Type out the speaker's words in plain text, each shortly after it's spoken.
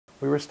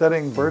We were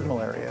studying bird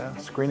malaria,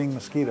 screening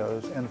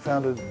mosquitoes, and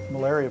found a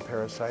malaria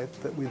parasite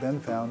that we then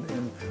found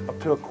in up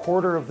to a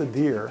quarter of the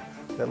deer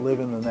that live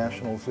in the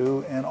National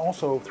Zoo and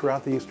also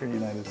throughout the eastern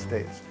United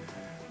States.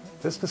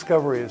 This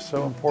discovery is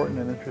so important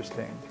and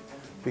interesting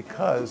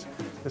because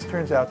this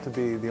turns out to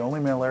be the only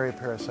malaria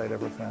parasite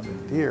ever found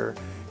in deer,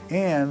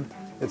 and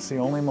it's the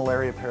only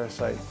malaria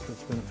parasite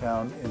that's been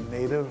found in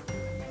Native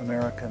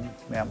American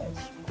mammals.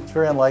 It's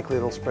very unlikely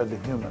it'll spread to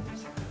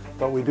humans,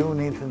 but we do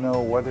need to know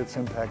what its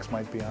impacts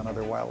might be on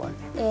other wildlife.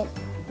 It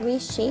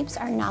reshapes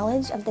our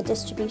knowledge of the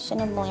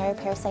distribution of malaria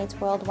parasites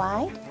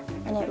worldwide,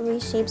 and it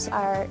reshapes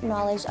our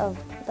knowledge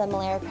of the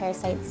malaria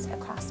parasites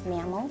across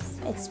mammals.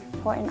 It's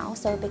important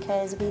also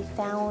because we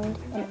found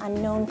an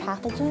unknown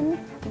pathogen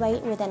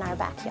right within our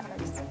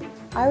backyards.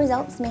 Our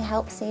results may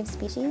help save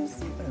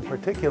species. In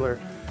particular,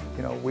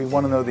 we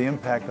want to know the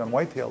impact on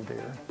white-tailed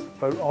deer,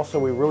 but also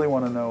we really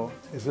want to know,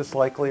 is this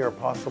likely or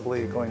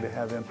possibly going to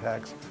have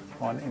impacts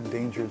on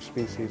endangered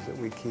species that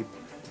we keep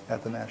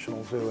at the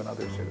National Zoo and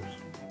other zoos?